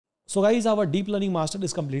So guys, our deep learning master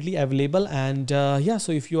is completely available, and yeah,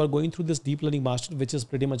 so if you are going through this deep learning master, which is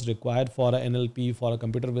pretty much required for a NLP, for a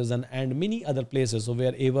computer vision and many other places, so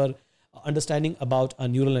wherever understanding about a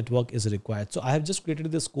neural network is required. So I have just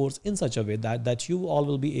created this course in such a way that you all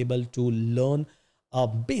will be able to learn a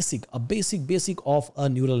basic of a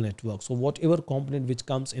neural network. So whatever component which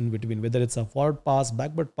comes in between, whether it's a forward pass,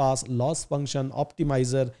 backward pass, loss function,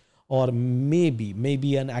 optimizer, or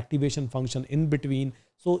maybe an activation function in between.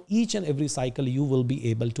 So each and every cycle you will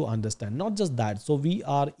be able to understand. Not just that, so we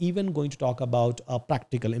are even going to talk about a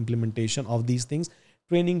practical implementation of these things,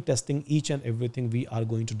 training, testing, each and everything we are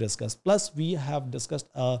going to discuss. Plus we have discussed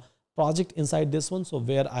a project inside this one, so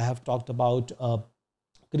where I have talked about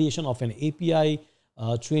creation of an API,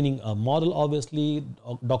 training a model, obviously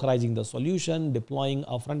dockerizing the solution, deploying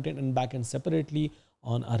a front end and back end separately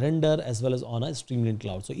on a render as well as on a Streamlit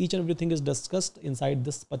cloud. So each and everything is discussed inside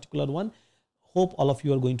this particular one. Hope all of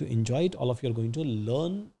you are going to enjoy it. All of you are going to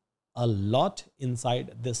learn a lot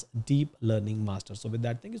inside this deep learning master. So with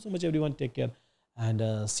that, thank you so much everyone. Take care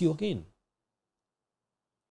and see you again.